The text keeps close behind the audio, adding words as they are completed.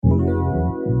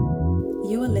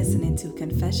You are listening to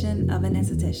Confession of an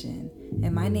Esthetician,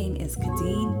 and my name is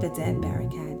Khadine Vedette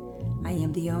Barakat. I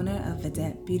am the owner of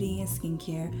Vedette Beauty and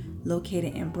Skincare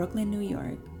located in Brooklyn, New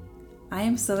York. I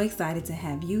am so excited to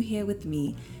have you here with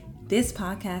me. This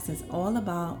podcast is all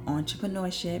about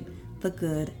entrepreneurship, the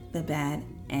good, the bad,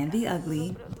 and the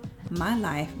ugly, my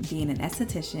life being an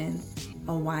esthetician,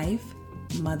 a wife,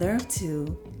 mother of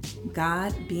two,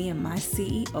 God being my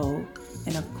CEO,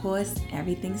 and of course,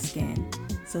 everything skin.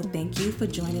 So thank you for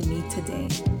joining me today.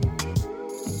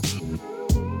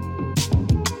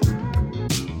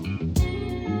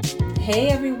 Hey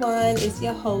everyone, it's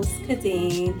your host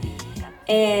Khadine,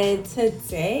 and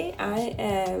today I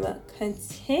am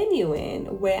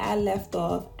continuing where I left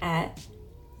off at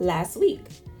last week.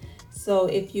 So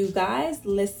if you guys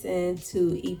listen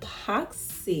to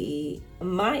Epoxy,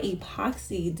 my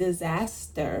epoxy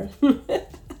disaster,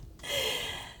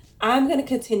 I'm going to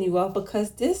continue off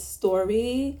because this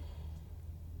story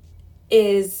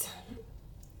it's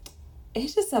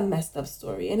just a messed up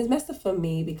story. And it's messed up for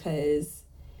me because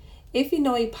if you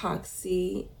know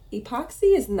epoxy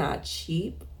is not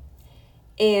cheap.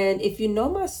 And if you know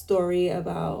my story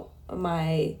about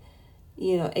my,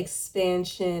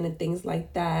 expansion and things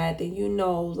like that, then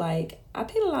I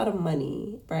paid a lot of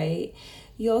money, right?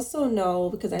 You also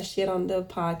know, because I shared on the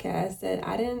podcast, that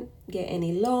I didn't get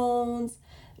any loans.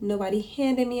 Nobody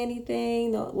handed me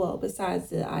anything. No, well, besides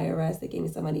the IRS, they gave me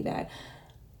some money back.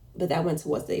 But that went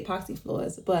towards the epoxy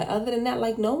floors. But other than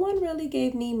that, no one really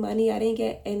gave me money. I didn't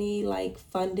get any,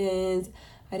 fundings.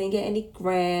 I didn't get any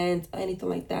grants or anything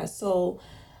like that. So,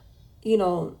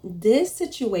 this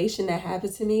situation that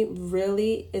happened to me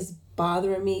really is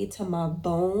bothering me to my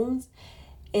bones.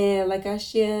 And like I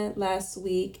shared last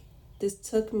week, this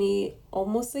took me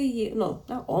almost a year. No,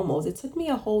 not almost. It took me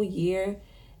a whole year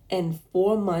and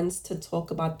 4 months to talk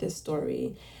about this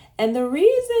story. And the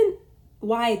reason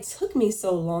why it took me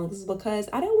so long is because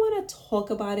I didn't want to talk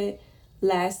about it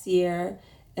last year.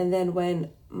 And then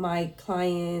when my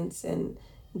clients and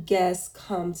guests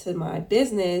come to my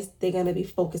business, they're going to be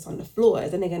focused on the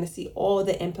floors and they're going to see all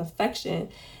the imperfection.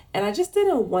 And I just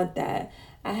didn't want that.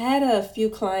 I had a few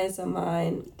clients of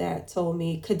mine that told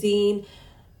me, Khadine,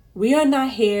 we are not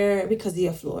here because of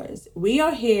your floors. We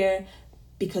are here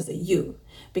because of you,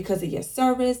 because of your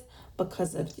service,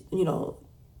 because of,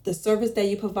 the service that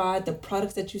you provide, the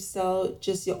products that you sell,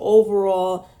 just your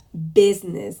overall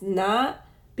business, not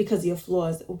because of your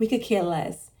flaws. We could care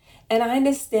less. And I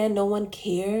understand no one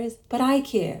cares, but I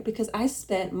care because I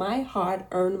spent my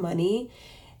hard-earned money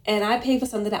and I paid for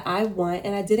something that I want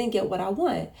and I didn't get what I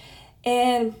want.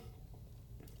 And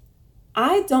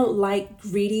I don't like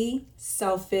greedy,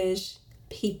 selfish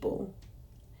people.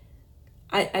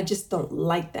 I just don't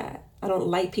like that. I don't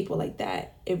like people like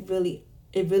that. It really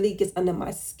gets under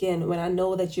my skin when I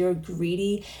know that you're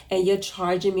greedy and you're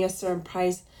charging me a certain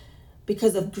price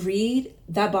because of greed.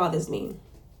 That bothers me.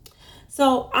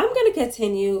 So I'm going to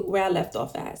continue where I left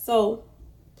off at. So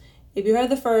if you heard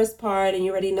the first part and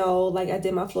you already know, I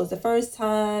did my floors the first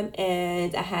time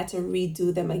and I had to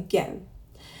redo them again.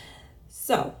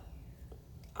 So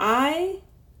I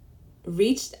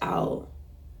reached out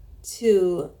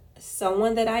to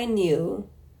someone that I knew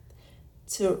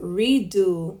to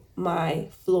redo my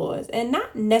floors, and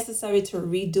not necessarily to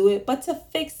redo it, but to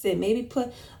fix it. Maybe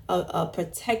put a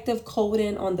protective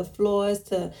coating on the floors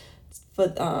to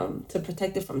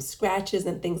protect it from scratches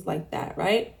and things like that,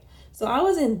 right? So I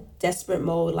was in desperate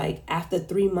mode, after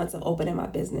 3 months of opening my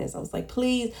business. I was like,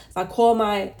 please. So I called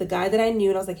the guy that I knew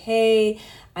and I was like, hey,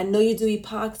 I know you do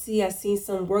epoxy. I've seen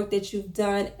some work that you've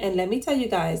done. And let me tell you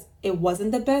guys, it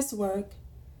wasn't the best work.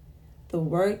 The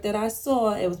work that I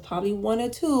saw, it was probably 1 or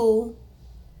 2.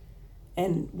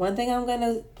 And one thing I'm going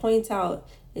to point out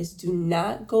is do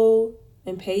not go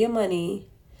and pay your money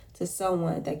to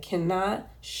someone that cannot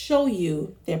show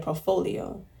you their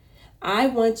portfolio. I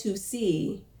want to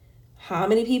see how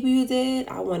many people you did.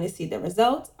 I want to see the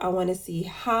results. I want to see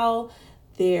how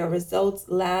their results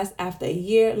last after a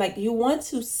year. You want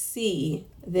to see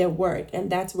their work. And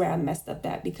that's where I messed up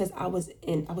at because I was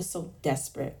so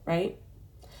desperate, right?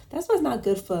 That's why it's not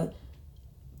good for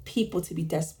people to be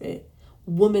desperate,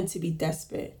 women to be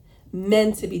desperate,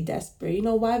 men to be desperate. You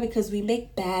know why? Because we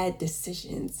make bad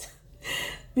decisions.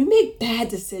 We make bad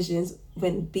decisions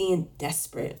when being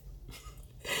desperate.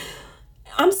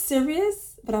 I'm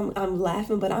serious, but I'm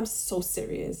laughing, but I'm so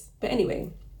serious. But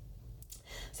anyway,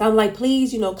 so I'm like,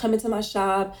 please, come into my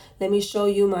shop. Let me show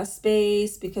you my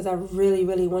space because I really,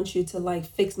 really want you to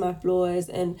fix my floors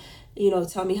and,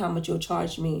 tell me how much you'll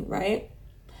charge me, right?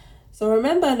 So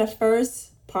remember in the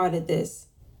first part of this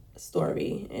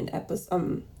story, in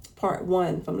part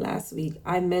one from last week,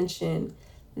 I mentioned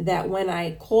that when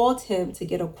I called him to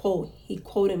get a quote, he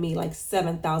quoted me like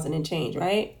 7,000 and change,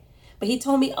 right? But he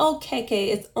told me, okay,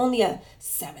 it's only a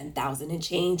 7,000 and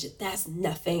change. That's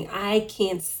nothing. I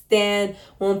can't stand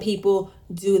when people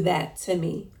do that to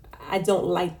me. I don't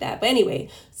like that. But anyway,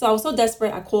 so I was so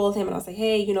desperate. I called him and I was like,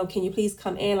 hey, can you please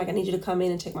come in? Like, I need you to come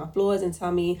in and check my floors and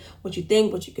tell me what you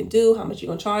think, what you can do, how much you're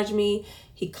going to charge me.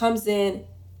 He comes in.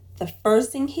 The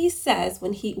first thing he says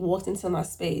when he walks into my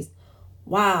space,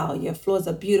 wow, your floors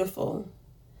are beautiful.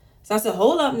 So I said,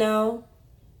 hold up now.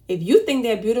 If you think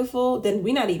they're beautiful, then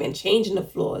we're not even changing the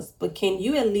floors. But can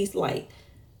you at least like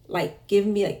give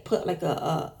me put like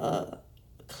a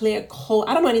clear coat?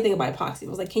 I don't know anything about epoxy. I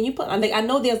was like, can you put on I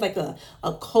know there's like a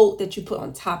coat that you put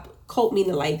on top. Coat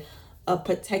meaning like a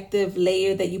protective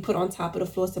layer that you put on top of the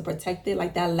floors to protect it.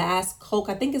 Like that last coat,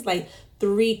 I think it's like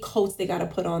 3 coats they gotta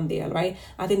put on there, right?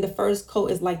 I think the first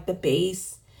coat is like the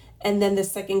base. And then the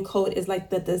second coat is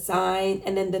like the design.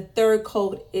 And then the third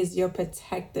coat is your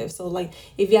protective. So like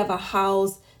if you have a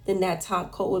house, then that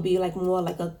top coat would be like more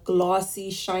like a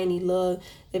glossy, shiny look.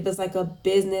 If it's like a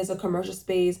business or commercial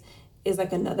space, it's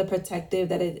like another protective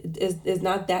that it is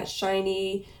not that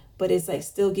shiny, but it's like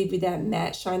still give you that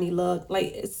matte shiny look.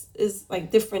 Like it's like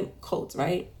different coats,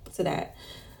 right? To that.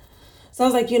 So I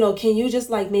was like, can you just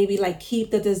like maybe like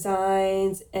keep the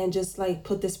designs and just like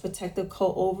put this protective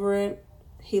coat over it?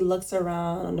 He looks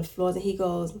around on the floors and he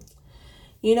goes,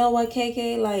 you know what,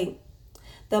 KK, like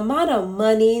the amount of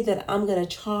money that I'm going to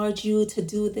charge you to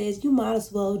do this, you might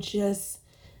as well just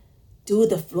do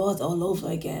the floors all over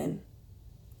again.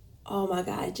 Oh my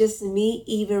God, just me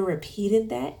even repeating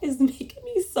that is making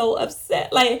me so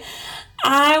upset. Like,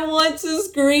 I want to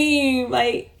scream.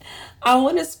 Like, I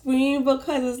want to scream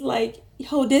because it's like,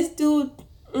 yo, this dude,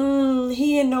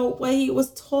 he didn't know what he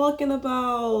was talking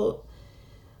about.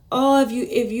 Oh, if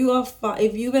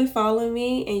you've been following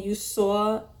me and you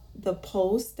saw the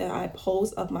post that I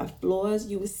post of my floors,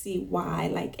 you will see why.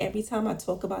 Like every time I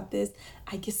talk about this,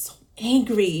 I get so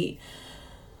angry.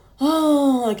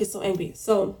 Oh, I get so angry.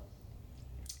 So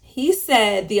he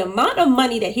said the amount of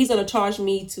money that he's gonna charge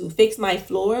me to fix my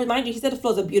floor. Mind you, he said the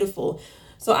floors are beautiful.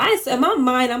 So in my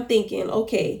mind, I'm thinking,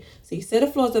 okay, so you said the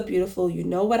floors are beautiful. You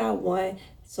know what I want.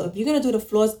 So if you're gonna do the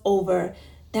floors over,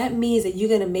 that means that you're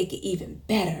going to make it even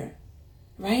better,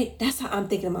 right? That's how I'm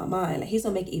thinking in my mind. Like he's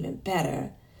going to make it even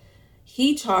better.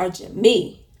 He charged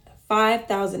me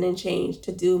 5,000 and change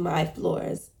to do my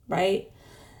floors, right?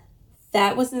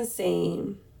 That was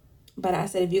insane. But I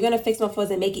said, if you're going to fix my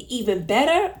floors and make it even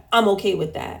better, I'm okay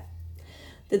with that.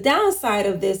 The downside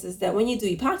of this is that when you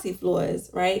do epoxy floors,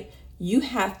 right, you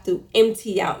have to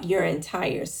empty out your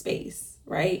entire space,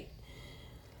 right?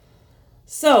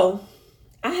 So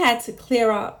I had to clear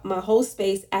out my whole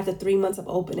space after 3 months of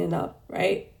opening up,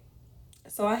 right?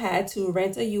 So I had to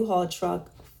rent a U-Haul truck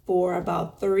for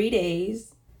about 3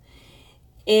 days.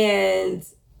 And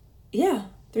yeah,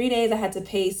 3 days I had to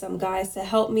pay some guys to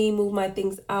help me move my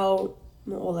things out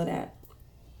and all of that.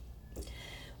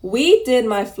 We did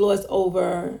my floors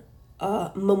over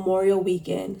Memorial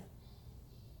Weekend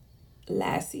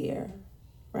last year,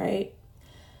 right?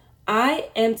 I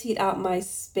emptied out my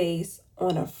space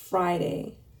on a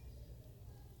Friday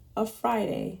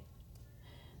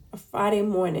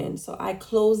morning. So I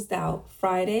closed out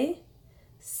Friday,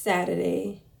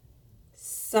 Saturday,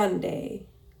 Sunday,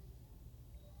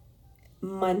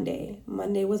 Monday.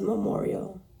 Monday was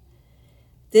Memorial.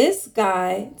 This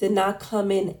guy did not come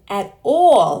in at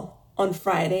all on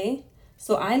Friday.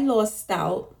 So I lost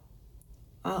out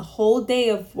a whole day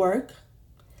of work.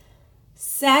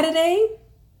 Saturday,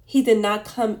 he did not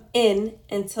come in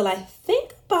until I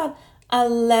think about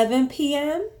 11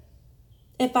 p.m.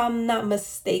 If I'm not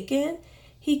mistaken.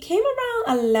 He came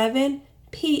around 11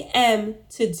 p.m.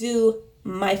 to do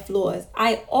my floors.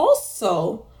 I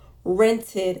also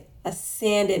rented a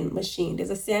sanding machine. There's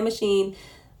a sand machine.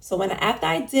 So after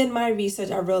I did my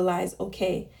research, I realized,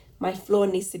 okay, my floor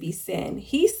needs to be sand.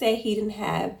 He said he didn't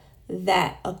have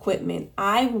that equipment.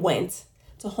 I went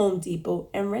to Home Depot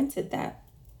and rented that.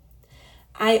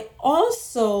 I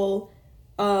also,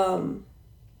 it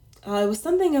was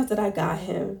something else that I got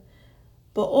him.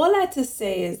 But all I had to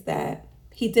say is that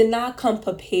he did not come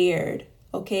prepared,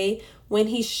 okay? When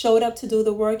he showed up to do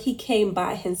the work, he came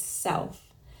by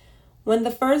himself. When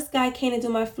the first guy came to do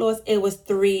my floors, it was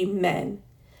 3 men.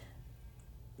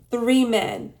 3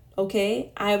 men,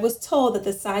 okay? I was told that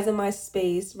the size of my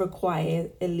space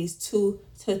required at least 2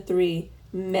 to 3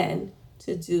 men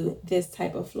to do this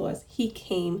type of floors. He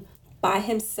came by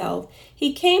himself.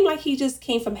 He came like he just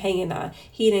came from hanging out.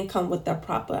 He didn't come with the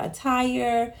proper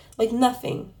attire, like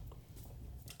nothing.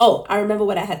 Oh, I remember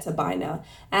what I had to buy now.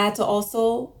 I had to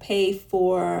also pay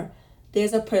for,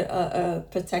 there's a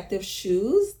protective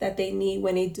shoes that they need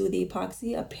when they do the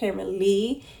epoxy.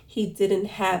 Apparently, he didn't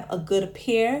have a good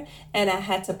pair, and I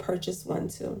had to purchase one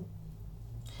too.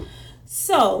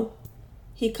 So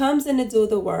he comes in to do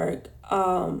the work.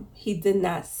 He did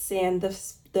not sand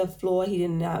the floor. He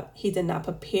did not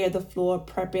prepare the floor,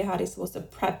 prep it how they're supposed to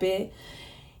prep it.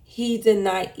 He did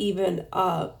not even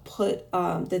put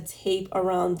the tape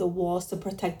around the walls to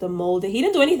protect the mold. He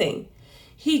didn't do anything.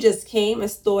 He just came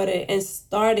and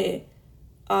started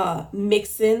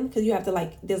mixing, because you have to,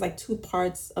 like, there's like two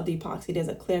parts of the epoxy. There's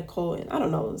a clear coat, and I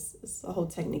don't know, it's a whole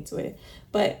technique to it.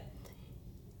 But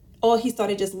he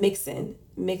started just mixing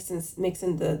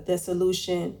the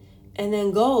solution, and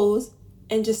then goes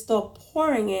and just start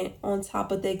pouring it on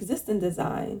top of the existing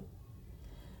design.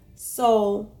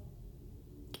 So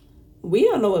we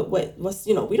don't know what's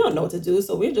we don't know what to do.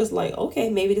 So we're just like, okay,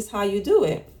 maybe this is how you do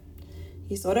it.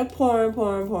 He started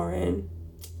pouring,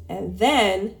 and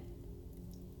then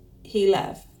he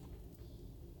left.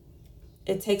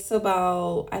 I think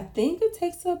it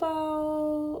takes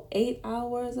about 8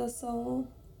 hours or so.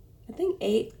 I think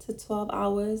 8 to 12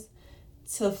 hours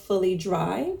to fully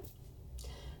dry.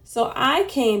 So I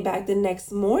came back the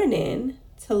next morning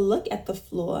to look at the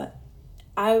floor.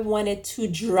 I wanted to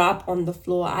drop on the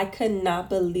floor. I could not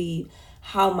believe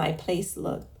how my place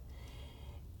looked.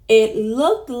 It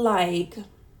looked like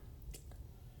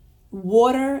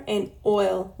water and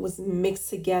oil was mixed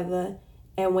together,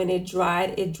 and when it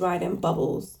dried in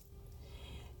bubbles.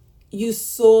 You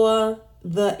saw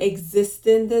the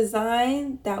existing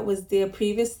design that was there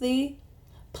previously,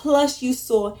 plus you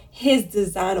saw his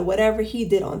design or whatever he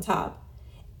did on top.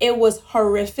 It was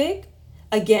horrific.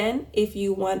 Again, if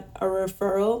you want a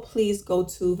referral, please go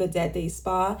to Vedette Day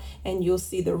Spa and you'll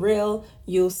see the reel.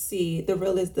 You'll see the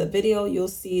reel is the video. You'll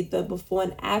see the before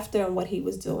and after and what he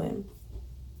was doing.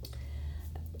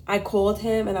 I called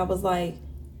him and I was like,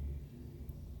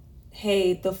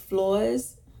 hey, the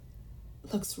floors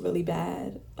looks really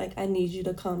bad. Like, I need you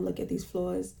to come look at these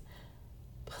floors,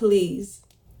 please.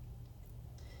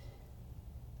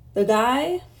 The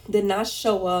guy did not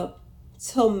show up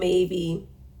till maybe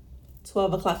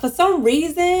 12 o'clock. For some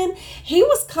reason, he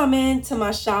was coming to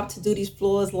my shop to do these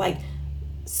floors like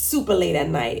super late at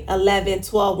night, 11,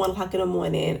 12, 1 o'clock in the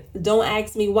morning. Don't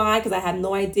ask me why, because I have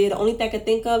no idea. The only thing I could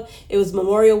think of, it was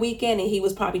Memorial Weekend and he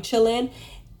was probably chilling.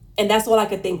 And that's all I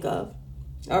could think of.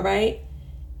 All right.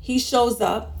 He shows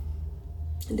up.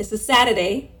 This is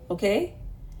Saturday. Okay.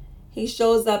 He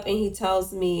shows up and he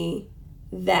tells me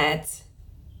that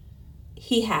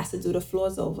he has to do the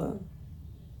floors over.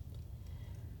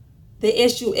 The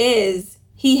issue is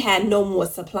he had no more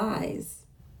supplies.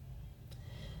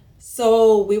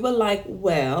 So we were like,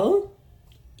 well,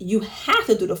 you have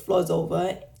to do the floors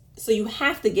over, so you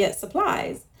have to get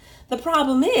supplies. The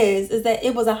problem is that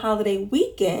it was a holiday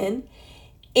weekend,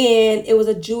 and it was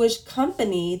a Jewish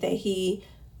company that he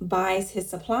buys his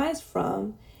supplies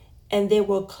from, and they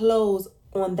were closed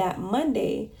on that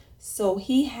Monday. So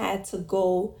he had to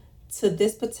go to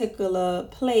this particular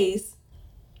place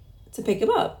to pick it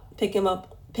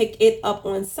up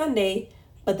on Sunday,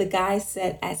 but the guy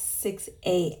said at 6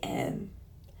 a.m.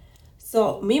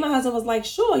 So me and my husband was like,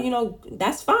 sure,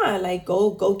 that's fine. Like,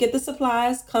 go get the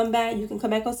supplies, come back. You can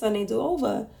come back on Sunday and do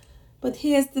over. But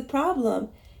here's the problem.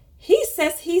 He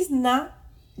says he's not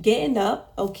getting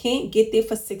up or can't get there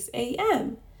for 6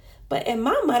 a.m. But in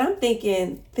my mind, I'm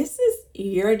thinking, this is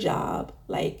your job.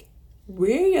 Like,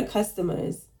 we're your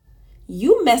customers.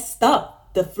 You messed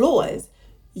up the floors.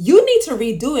 You need to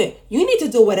redo it. You need to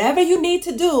do whatever you need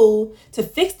to do to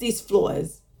fix these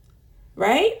floors,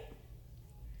 right?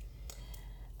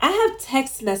 I have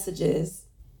text messages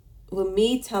with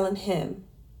me telling him,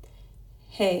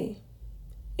 hey,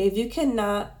 if you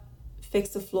cannot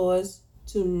fix the floors,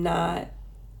 do not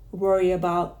worry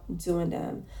about doing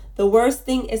them. The worst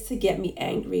thing is to get me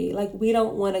angry. Like, we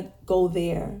don't want to go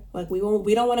there. Like, we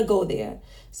don't want to go there.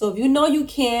 So if you know you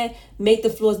can't make the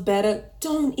floors better,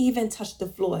 don't even touch the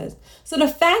floors. So the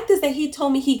fact is that he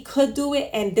told me he could do it,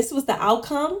 and this was the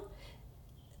outcome.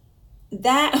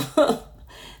 That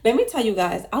let me tell you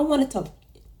guys, I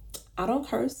don't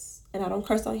curse, and I don't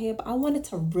curse on here, but I wanted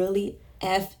to really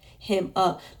F him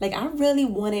up. Like, I really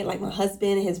wanted, like, my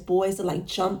husband and his boys to, like,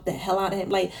 jump the hell out of him.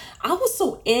 Like, I was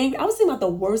so angry. I was thinking about the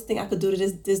worst thing I could do to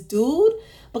this dude,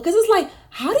 because it's like,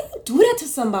 how do you do that to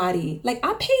somebody? Like,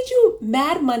 I paid you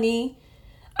mad money.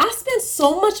 I spent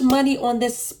so much money on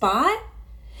this spot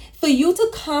for you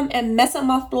to come and mess up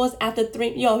my floors after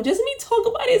 3. Just me talk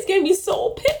about it, it's getting me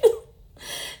so pissed.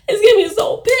 It's getting me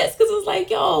so pissed, because it's like,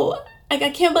 Like, I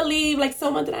can't believe, like,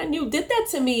 someone that I knew did that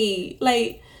to me.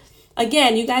 Like,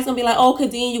 again, you guys gonna be like, oh,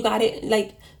 Khadine, you got it.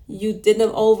 Like, you did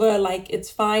them over. Like, it's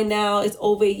fine now. It's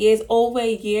over a year. It's over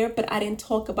a year, but I didn't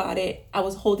talk about it. I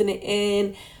was holding it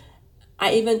in.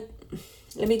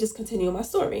 Let me just continue my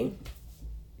story.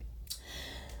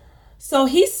 So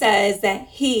he says that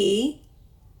he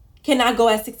cannot go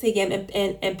at 6 a.m.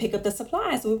 and pick up the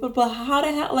supplies. So but how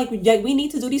the hell, like, we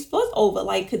need to do these floors over.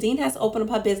 Like, Khadine has to open up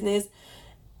her business,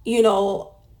 you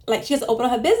know, like, she has to open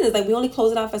up her business. Like, we only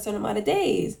close it out for a certain amount of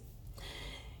days.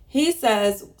 He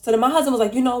says, so then my husband was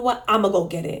like, you know what? I'm going to go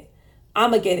get it.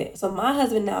 I'm going to get it. So my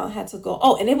husband now had to go.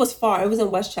 Oh, and it was far. It was in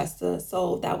Westchester.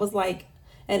 So that was like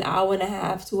an hour and a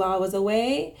half, 2 hours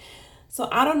away. So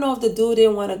I don't know if the dude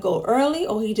didn't want to go early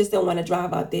or he just didn't want to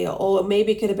drive out there. Or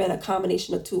maybe it could have been a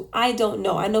combination of two. I don't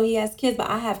know. I know he has kids, but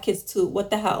I have kids too. What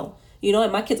the hell? You know,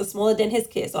 and my kids are smaller than his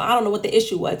kids. So I don't know what the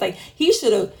issue was. Like, he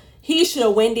should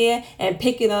have went there and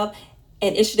picked it up,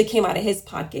 and it should have came out of his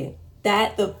pocket.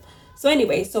 So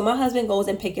anyway, so my husband goes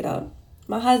and pick it up.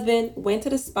 My husband went to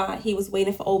the spot. He was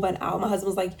waiting for over an hour. My husband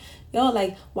was like, yo,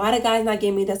 like, why the guy's not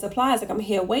giving me the supplies? Like, I'm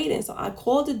here waiting. So I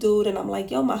called the dude and I'm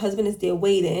like, yo, my husband is there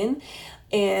waiting.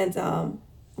 And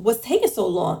what's taking so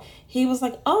long? He was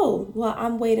like, oh, well,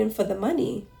 I'm waiting for the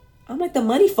money. I'm like, the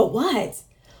money for what?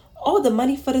 Oh, the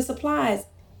money for the supplies.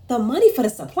 The money for the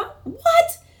supply?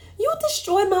 What? You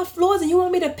destroyed my floors and you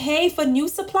want me to pay for new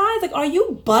supplies? Like, are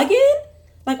you bugging?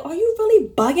 Like, are you really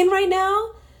bugging right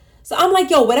now? So I'm like,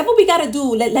 yo, whatever we got to do,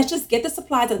 let's just get the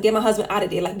supplies and get my husband out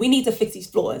of there. Like, we need to fix these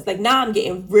floors. Like, now I'm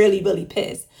getting really, really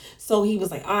pissed. So he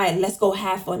was like, all right, let's go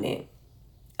half on it.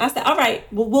 I said, all right,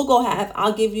 well, we'll go half.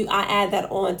 I'll add that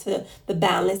on to the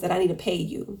balance that I need to pay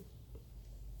you.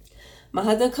 My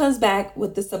husband comes back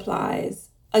with the supplies.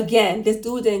 Again, this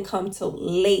dude didn't come till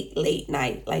late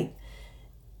night. Like,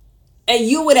 and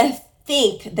you would have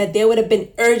think that there would have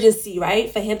been urgency,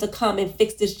 right, for him to come and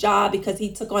fix this job because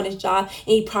he took on his job and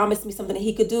he promised me something that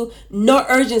he could do. No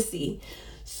urgency.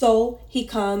 So he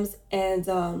comes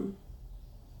and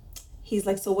he's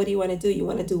like, so what do you want to do? You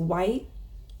want to do white?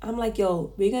 I'm like,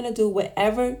 yo, we're going to do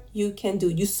whatever you can do.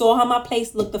 You saw how my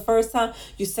place looked the first time.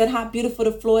 You said how beautiful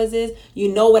the floors is.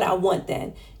 You know what I want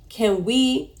then. Can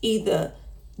we either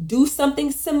do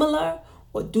something similar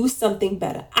or do something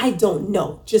better? I don't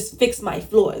know. Just fix my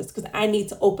floors because I need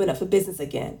to open up for business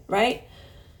again, right?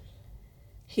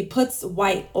 He puts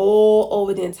white all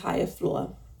over the entire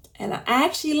floor. And I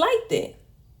actually liked it.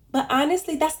 But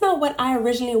honestly, that's not what I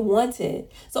originally wanted.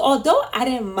 So although I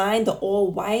didn't mind the all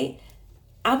white,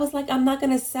 I was like, I'm not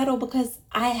going to settle because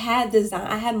I had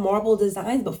marble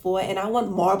designs before and I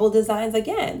want marble designs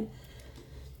again.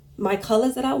 My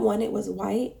colors that I wanted was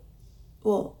white.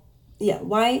 Well, yeah,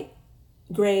 white,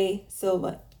 gray,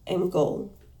 silver, and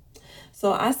gold.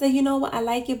 So I said, you know what? I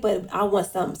like it, but I want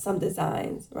some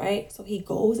designs, right? So he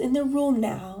goes in the room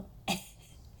now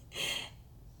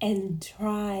and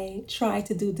try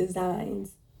to do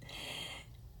designs.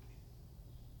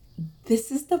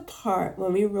 This is the part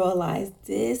when we realized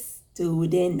this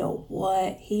dude didn't know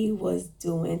what he was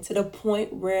doing, to the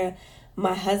point where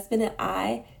my husband and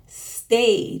I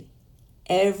stayed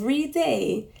every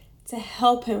day to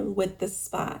help him with the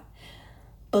spot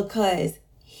because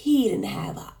he didn't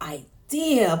have an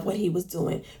idea of what he was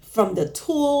doing. From the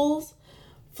tools,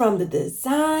 from the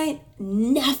design,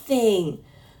 nothing.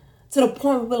 To the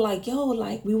point where we're like, yo,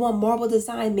 like, we want marble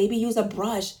design, maybe use a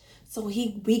brush. So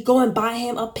we go and buy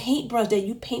him a paintbrush that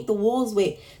you paint the walls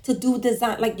with to do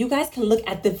design. Like, you guys can look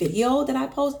at the video that I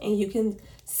post and you can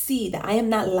see that I am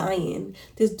not lying.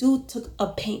 This dude took a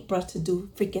paintbrush to do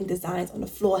freaking designs on the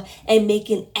floor and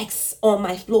making X on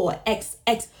my floor. X.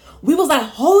 We was like,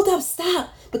 hold up,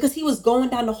 stop. Because he was going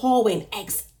down the hallway and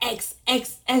X.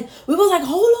 We was like,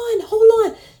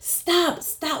 hold on.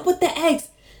 Stop with the X.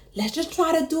 Let's just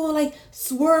try to do like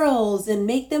swirls and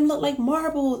make them look like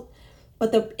marble.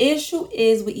 But the issue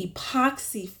is with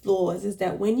epoxy floors is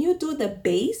that when you do the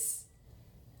base,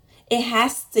 you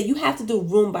have to do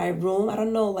room by room. I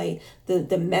don't know like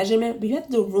the measurement, but you have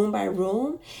to do room by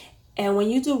room. And when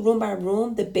you do room by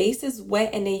room, the base is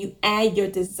wet and then you add your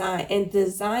design. And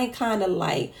design kind of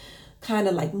like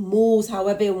moves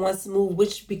however it wants to move,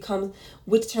 which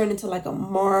turn into like a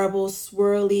marble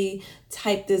swirly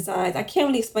type designs. I can't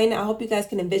really explain it. I hope you guys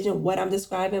can envision what I'm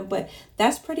describing, but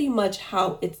that's pretty much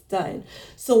how it's done.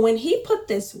 So when he put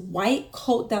this white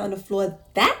coat down the floor,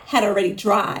 that had already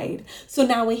dried. So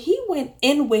now when he went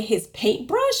in with his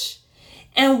paintbrush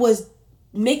and was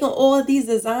making all of these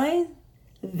designs,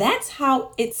 that's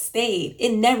how it stayed.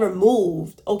 It never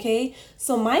moved, okay?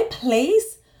 So my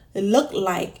place looked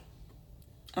like,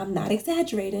 I'm not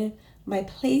exaggerating, My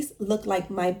place looked like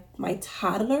my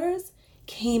toddlers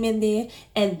came in there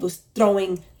and was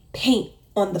throwing paint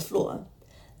on the floor.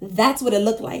 That's what it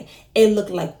looked like. It looked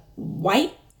like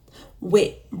white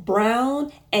with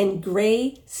brown and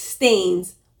gray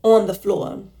stains on the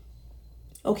floor.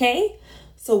 Okay?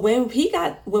 So when we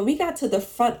got to the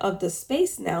front of the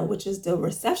space now, which is the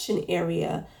reception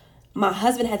area, my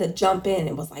husband had to jump in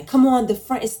and was like, come on, the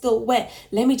front is still wet.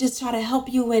 Let me just try to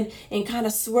help you and kind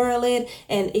of swirl it,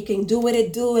 and it can do what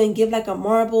it do and give like a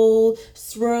marble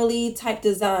swirly type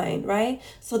design, right?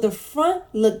 So the front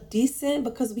looked decent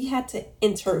because we had to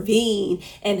intervene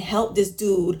and help this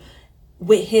dude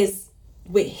with his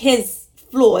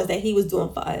floors that he was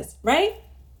doing for us, right?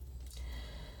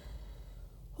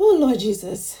 Oh, Lord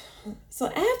Jesus. So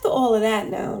after all of that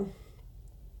now,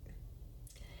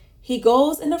 he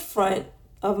goes in the front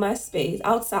of my space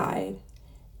outside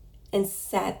and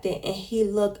sat there, and he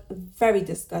looked very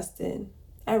disgusted.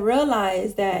 I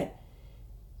realized that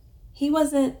he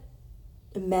wasn't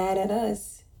mad at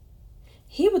us.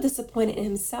 He was disappointed in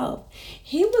himself.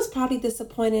 He was probably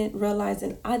disappointed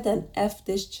realizing I done F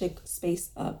this chick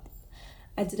space up.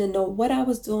 I didn't know what I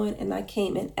was doing, and I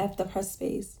came and F'd up her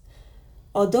space.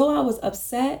 Although I was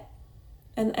upset,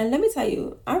 and let me tell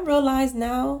you, I realize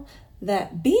now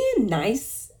that being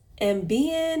nice and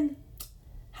being,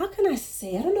 how can I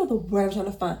say, I don't know the word I'm trying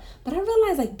to find, but I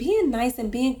realize like being nice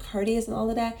and being courteous and all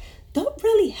of that don't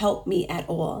really help me at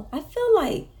all. I feel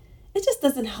like it just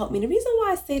doesn't help me. The reason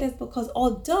why I say this is because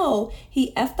although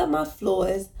he effed up my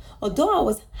floors, although I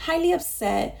was highly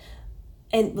upset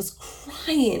and was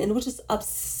crying and was just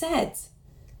upset,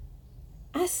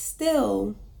 I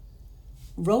still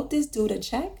wrote this dude a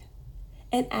check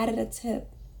and added a tip.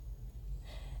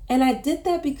 And I did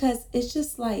that because it's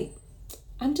just like,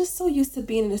 I'm just so used to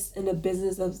being in a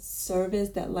business of service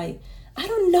that like, I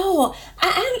don't know.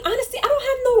 I honestly, I don't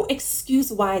have no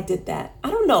excuse why I did that. I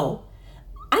don't know.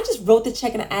 I just wrote the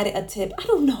check and I added a tip. I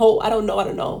don't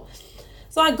know.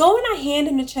 So I go and I hand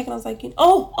him the check and I was like,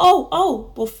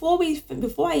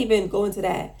 before I even go into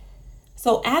that.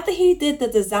 So after he did the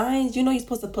designs, you're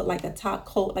supposed to put like a top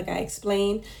coat, like I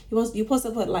explained. You're supposed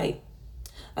to put like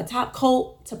a top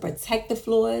coat to protect the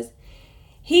floors.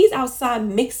 He's outside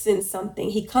mixing something.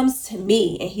 He comes to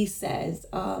me and he says,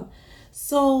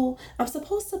 so I'm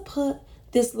supposed to put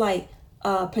this like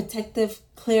protective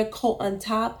clear coat on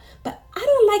top, but I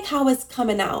don't like how it's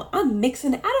coming out. I'm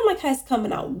mixing it. I don't like how it's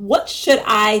coming out. What should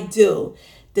I do?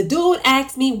 The dude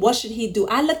asked me, what should he do?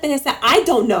 I looked at him and said, I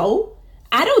don't know.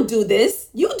 I don't do this.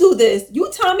 You do this.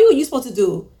 You tell me what you're supposed to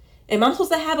do. Am I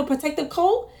supposed to have a protective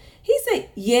coat? He said,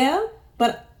 yeah,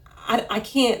 but I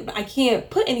can't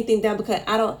put anything down because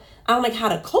I don't like how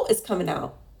the coat is coming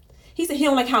out. He said he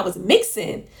don't like how it's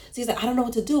mixing. So he's like, I don't know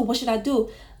what to do. What should I do?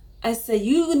 I said,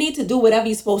 you need to do whatever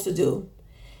you're supposed to do.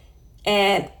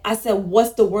 And I said,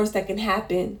 what's the worst that can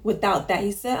happen without that?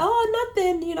 He said, oh,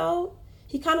 nothing,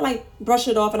 He kind of like brushed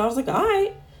it off and I was like, all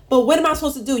right. But what am I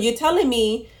supposed to do? You're telling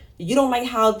me you don't like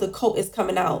how the coat is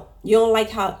coming out. You don't like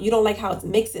how it's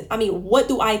mixing. I mean, what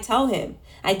do I tell him?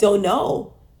 I don't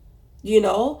know.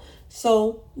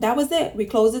 So that was it. We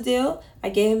closed the deal. I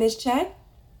gave him his check.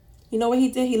 You know what he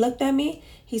did? He looked at me.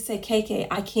 He said, KK,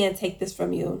 I can't take this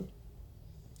from you.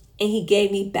 And he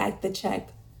gave me back the check.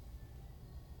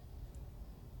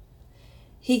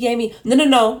 He gave me,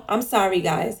 no. I'm sorry,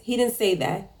 guys. He didn't say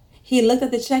that. He looked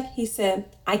at the check. He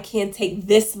said, I can't take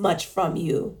this much from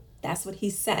you. That's what he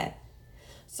said.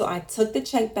 So I took the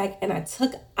check back and I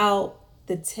took out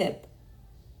the tip.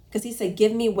 Because he said,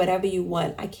 give me whatever you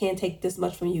want. I can't take this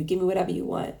much from you. Give me whatever you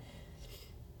want.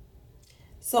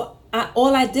 So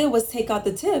all I did was take out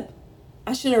the tip.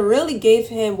 I should have really gave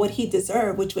him what he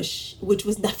deserved, which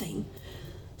was nothing.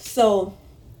 So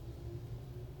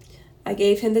I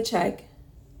gave him the check.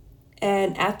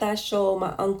 And after I showed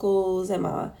my uncles and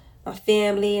my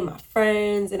family and my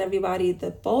friends and everybody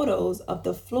the photos of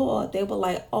the floor, they were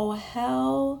like, oh,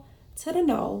 hell to the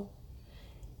no.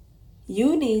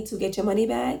 You need to get your money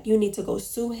back. You need to go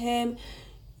sue him.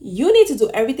 You need to do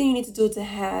everything you need to do to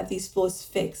have these floors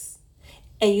fixed.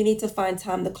 And you need to find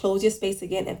time to close your space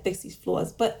again and fix these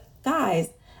floors. But guys,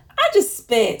 I just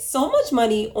spent so much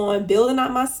money on building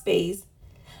out my space.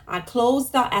 I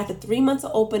closed out after 3 months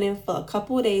of opening for a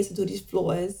couple of days to do these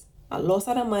floors. I lost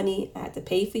all the money. I had to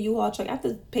pay for U-Haul truck. I had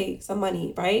to pay some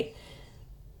money, right?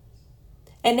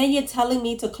 And then you're telling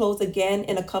me to close again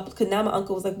in a couple, because now my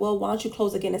uncle was like, well, why don't you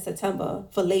close again in September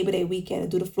for Labor Day weekend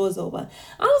and do the floors over?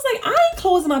 I was like, I ain't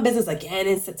closing my business again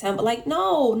in September. Like,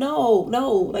 no.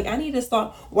 Like, I need to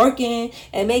start working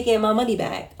and making my money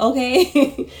back,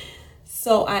 okay?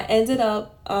 So I ended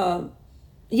up,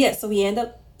 so he ended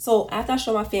up So after I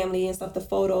showed my family and stuff the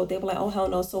photo, they were like, oh, hell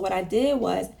no. So what I did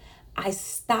was I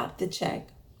stopped the check,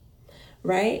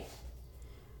 right?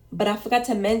 But I forgot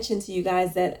to mention to you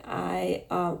guys that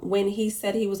when he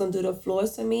said he was gonna do the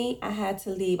floors for me, I had to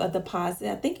leave a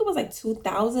deposit. I think it was like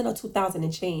 2,000 or 2,000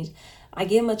 and change. I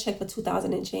gave him a check for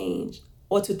 2,000 and change,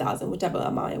 or 2,000, whichever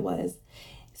amount it was.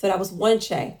 So that was one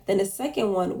check. Then the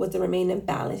second one was the remaining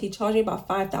balance. He charged me about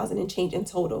 5,000 and change in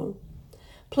total.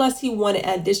 Plus, he wanted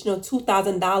an additional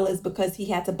 $2,000 because he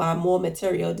had to buy more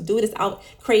material. The dude is out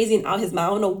crazy and out his mind. I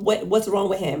don't know what's wrong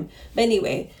with him. But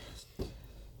anyway,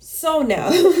 so now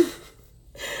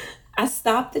I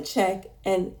stopped the check,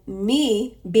 and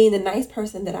me being the nice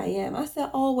person that I am, I said,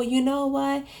 oh, well, you know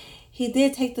what? He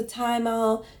did take the time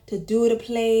out to do the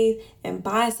plate and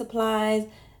buy supplies.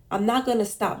 I'm not going to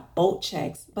stop both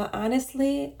checks. But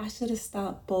honestly, I should have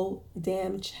stopped both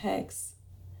damn checks.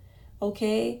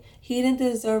 Okay? He didn't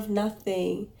deserve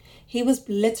nothing. He was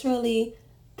literally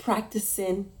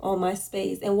practicing on my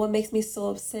space. And what makes me so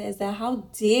upset is that how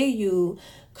dare you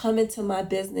come into my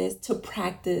business to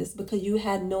practice because you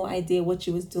had no idea what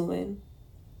you was doing.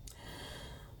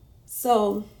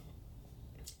 So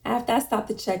after I stopped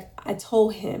the check, I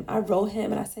wrote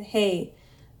him and I said, hey,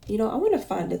 I want to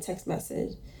find the text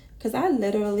message. Because I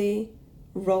literally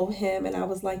wrote him and I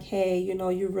was like, hey,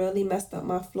 you really messed up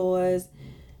my floors.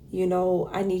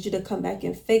 I need you to come back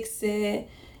and fix it.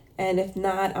 And if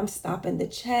not, I'm stopping the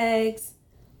checks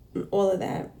and all of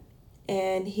that.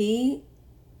 And he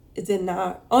did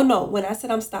not. Oh, no. When I said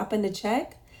I'm stopping the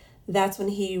check, that's when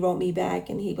he wrote me back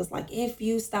and he was like, if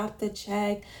you stop the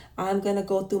check, I'm going to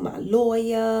go through my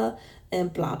lawyer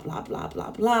and blah, blah, blah,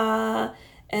 blah, blah.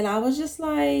 And I was just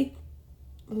like,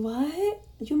 what?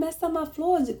 You messed up my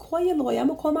floors. Call your lawyer. I'm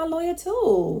going to call my lawyer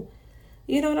too.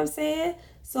 You know what I'm saying?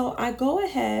 So I go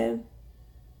ahead.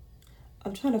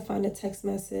 I'm trying to find a text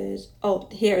message. Oh,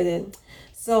 here it is.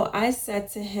 So I said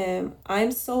to him,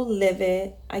 I'm so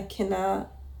livid. I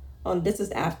cannot. This is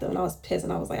after, and I was pissed,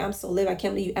 and I was like, I'm so livid. I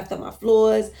can't believe you effed up my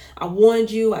floors. I warned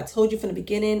you. I told you from the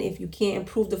beginning, if you can't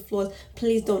improve the floors,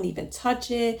 please don't even touch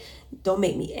it. Don't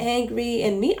make me angry.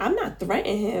 And me, I'm not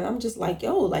threatening him. I'm just like,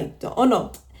 yo, like, oh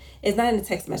no, it's not in the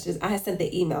text messages. I had sent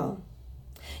the email.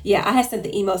 Yeah, I had sent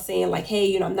the email saying like,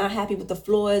 hey, I'm not happy with the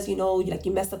floors. Like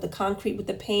you messed up the concrete with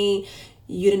the paint.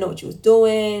 You didn't know what you was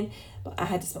doing. But I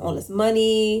had to spend all this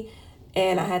money.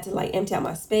 And I had to like empty out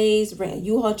my space, rent a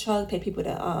U-Haul truck, pay people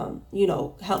to,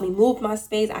 help me move my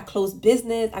space. I closed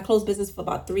business. I closed business for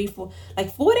about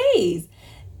 4 days.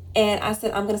 And I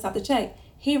said, I'm going to stop the check.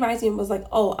 He writes me and was like,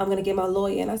 oh, I'm going to get my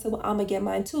lawyer. And I said, well, I'm going to get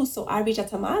mine too. So I reached out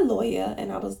to my lawyer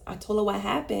and I told her what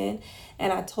happened.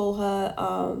 And I told her,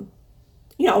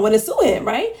 I want to sue him,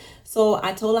 right? So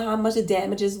I told her how much the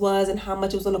damages was and how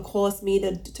much it was going to cost me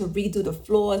to redo the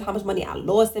floors, how much money I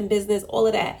lost in business, all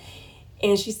of that.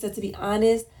 And she said, to be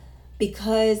honest,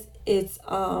 because it's,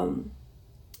 so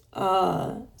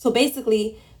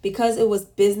basically, because it was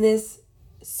business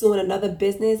suing another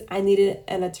business, I needed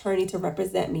an attorney to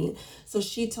represent me. So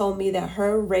she told me that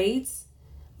her rates,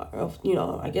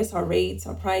 I guess her rates,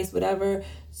 her price, whatever,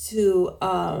 to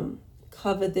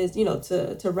cover this,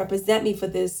 to represent me for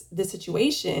this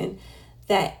situation,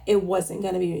 that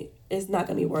it's not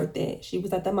gonna be worth it. She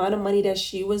was at the amount of money that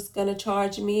she was gonna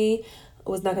charge me, it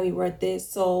was not gonna be worth it.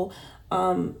 So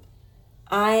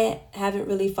I haven't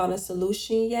really found a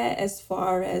solution yet as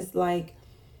far as like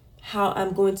how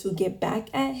I'm going to get back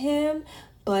at him,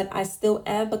 but I still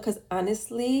am, because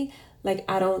honestly, like,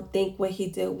 I don't think what he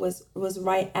did was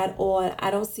right at all. I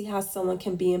don't see how someone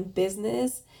can be in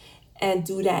business and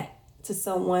do that to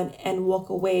someone and walk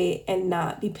away and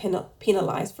not be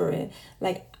penalized for it.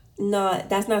 Like, no,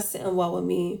 that's not sitting well with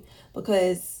me,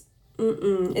 because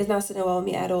it's not sitting well with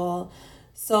me at all.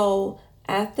 So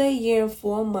after a year and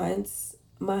 4 months,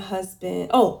 my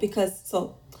husband, after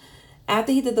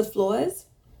he did the floors,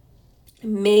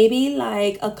 maybe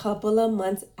like a couple of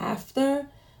months after,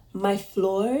 my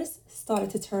floors started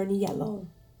to turn yellow,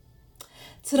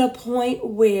 to the point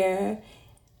where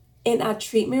in our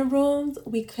treatment rooms,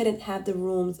 we couldn't have the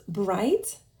rooms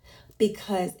bright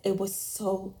because it was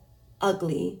so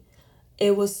ugly.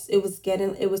 It was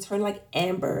turning like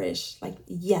amberish, like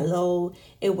yellow.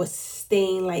 It was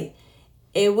stained, like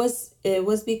it was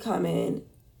becoming,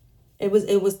 it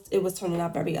was turning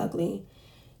out very ugly,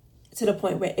 to the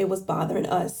point where it was bothering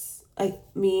us, like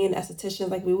me and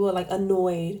estheticians. Like, we were like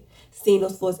annoyed seeing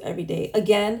those floors every day.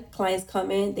 Again, clients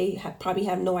come in, they probably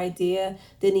have no idea,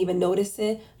 didn't even notice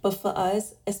it. But for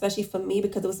us, especially for me,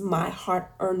 because it was my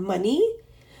hard-earned money,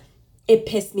 it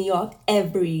pissed me off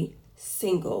every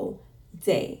single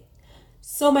day.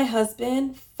 So my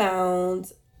husband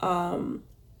found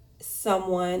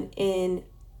someone in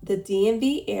the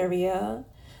DMV area.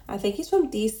 I think he's from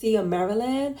DC or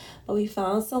Maryland, but we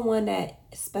found someone that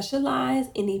specialized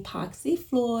in epoxy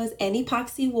floors and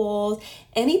epoxy walls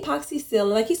and epoxy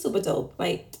ceiling. Like, he's super dope.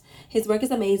 Like, his work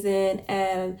is amazing,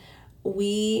 and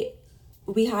we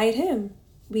hired him.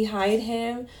 We hired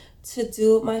him to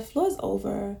do my floors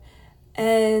over.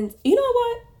 And you know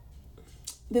what?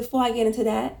 Before I get into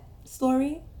that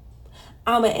story,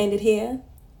 I'm gonna end it here.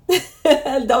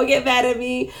 Don't get mad at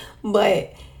me,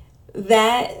 but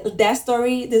that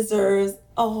story deserves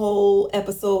a whole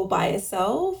episode by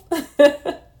itself.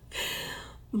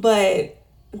 But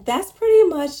that's pretty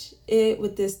much it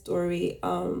with this story.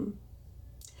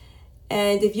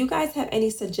 And if you guys have any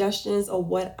suggestions of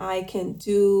what I can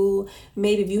do,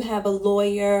 maybe if you have a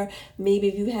lawyer, maybe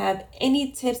if you have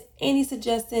any tips, any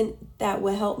suggestion that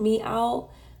will help me out,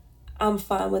 I'm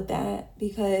fine with that.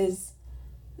 Because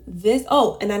this,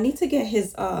 oh, and I need to get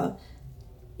his, my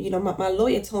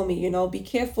lawyer told me, be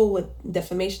careful with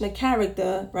defamation of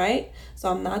character, right?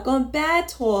 So I'm not going to bad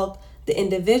talk the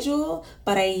individual,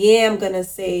 but I am going to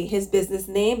say his business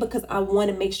name, because I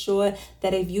want to make sure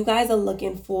that if you guys are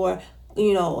looking for,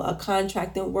 a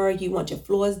contracting work, you want your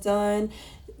floors done,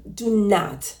 do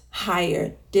not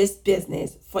hire this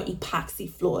business for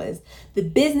epoxy floors. The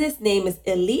business name is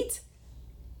Elite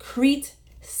Crete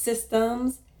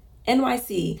Systems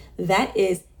NYC. That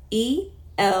is ELITE.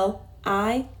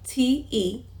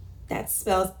 That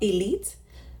spells Elite.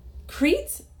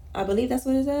 Crete, I believe that's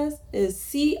what it says, is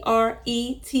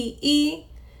CRETE.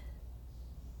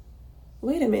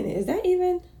 Wait a minute, is that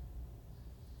even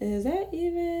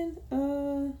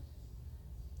oh,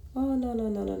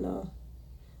 no.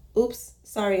 Oops,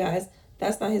 sorry guys,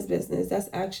 that's not his business. That's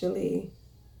actually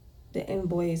the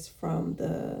invoice from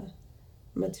the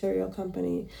material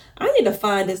company. I need to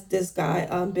find this guy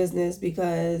business,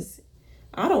 because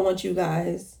I don't want you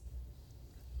guys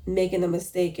making a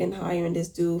mistake in hiring this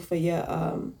dude for your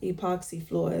epoxy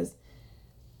floors.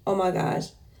 Oh my gosh,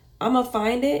 I'm gonna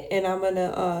find it and I'm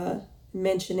gonna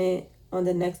mention it on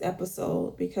the next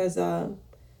episode, because I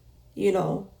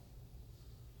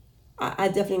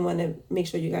definitely want to make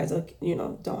sure you guys are,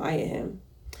 don't hire him.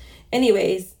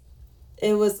 Anyways,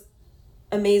 it was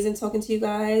amazing talking to you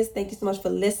guys. Thank you so much for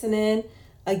listening.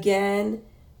 Again,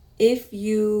 if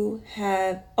you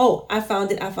have, I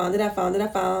found it.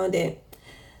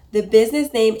 The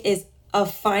business name is A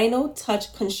Final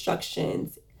Touch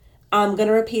Constructions. I'm going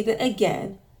to repeat it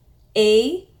again.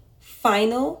 A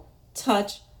Final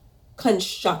Touch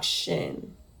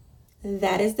Construction.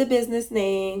 That is the business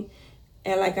name.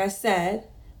 And like I said,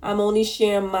 I'm only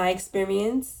sharing my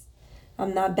experience.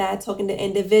 I'm not bad talking to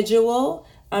individual.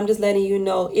 I'm just letting you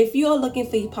know, if you're looking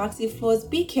for epoxy floors,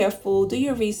 be careful, do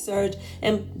your research,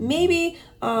 and maybe,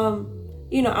 I'm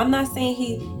not saying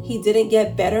he didn't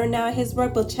get better now at his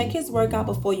work, but check his work out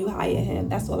before you hire him.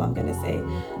 That's all I'm gonna say.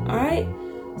 All right.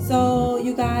 So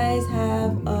you guys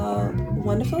have a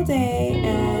wonderful day,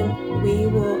 and we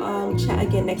will chat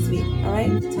again next week. All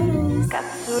right. Toodles.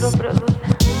 Production.